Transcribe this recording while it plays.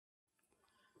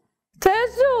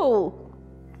ተዙ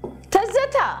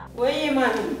ተዘታ ወይ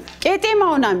ማን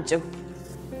ቄጤማውን አምጪው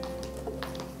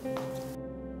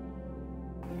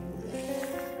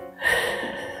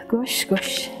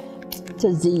ጎሽ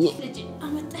ትዝዬ ልጅ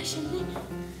አመጣሽልኝ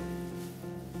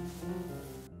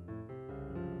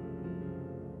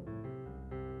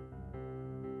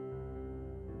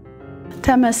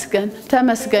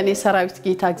ተመስገን የሰራዊት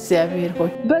ጌታ እግዚአብሔር ሆይ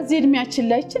በዚህ እድሜያችን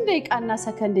ላይ እንደ ደቂቃና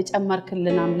ሰከንድ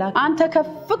ጨመርክልን አምላክ አንተ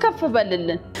ከፍ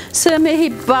በልልን ስምህ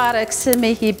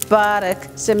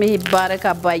ይባረክ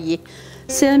አባዬ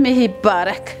ስምህ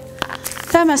ይባረክ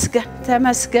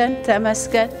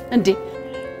ተመስገን እንዴ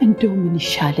እንደው ምን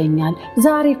ይሻለኛል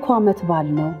ዛሬ እኮ አመት ባል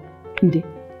ነው እንዴ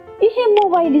ይሄ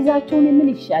ሞባይል ይዛችሁ ምን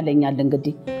ይሻለኛል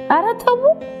እንግዲህ አረ ተው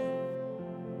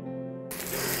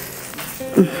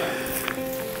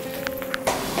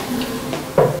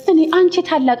አንቺ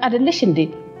ታላቅ አይደለሽ እንዴ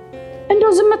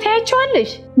እንደው ዝም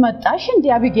ታያቸዋለሽ መጣሽ እንዴ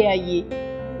አብጌያዬ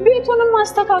ቤቱንም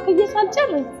ማስተካከል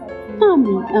ሳልጨርስ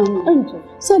አሜን እንዴ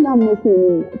ሰላም ነሽ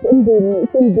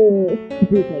እንዴ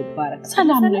ጌታ ይባረክ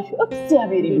ሰላም ነሽ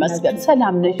እግዚአብሔር ይመስገን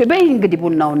ሰላም ነሽ በይ እንግዲህ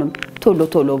ቡናውንም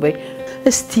ቶሎ በይ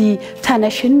እስቲ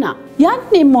ተነሽና ያን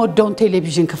የምወደውን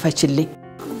ቴሌቪዥን ክፈችልኝ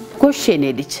ጎሽ የኔ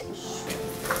ልጅ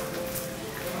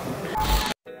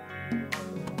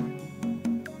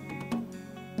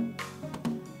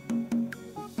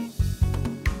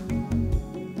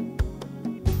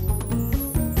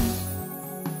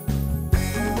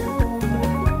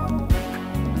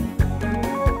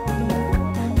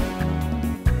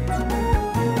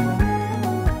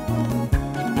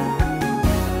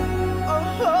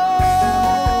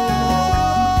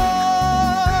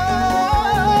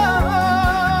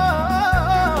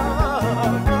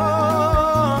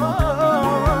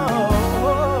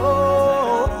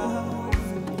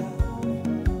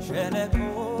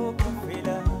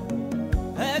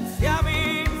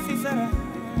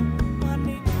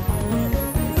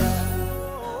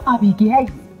አብጌያዬ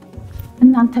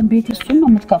እናንተም ቤት እሱን ነው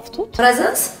የምትከፍቱት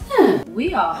ፕረዘንስ ወይ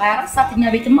 24 ሰዓትኛ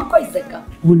ቤትማ እኮ አይዘጋም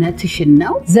እውነትሽን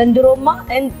ነው ዘንድሮማ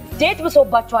እንዴት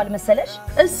ብሶባቸዋል መሰለሽ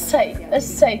እሰይ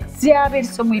እግዚአብሔር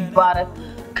ስሙ ይባረክ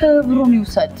ክብሩን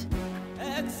ይውሰድ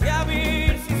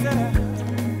እግዚአብሔር ሲሰራ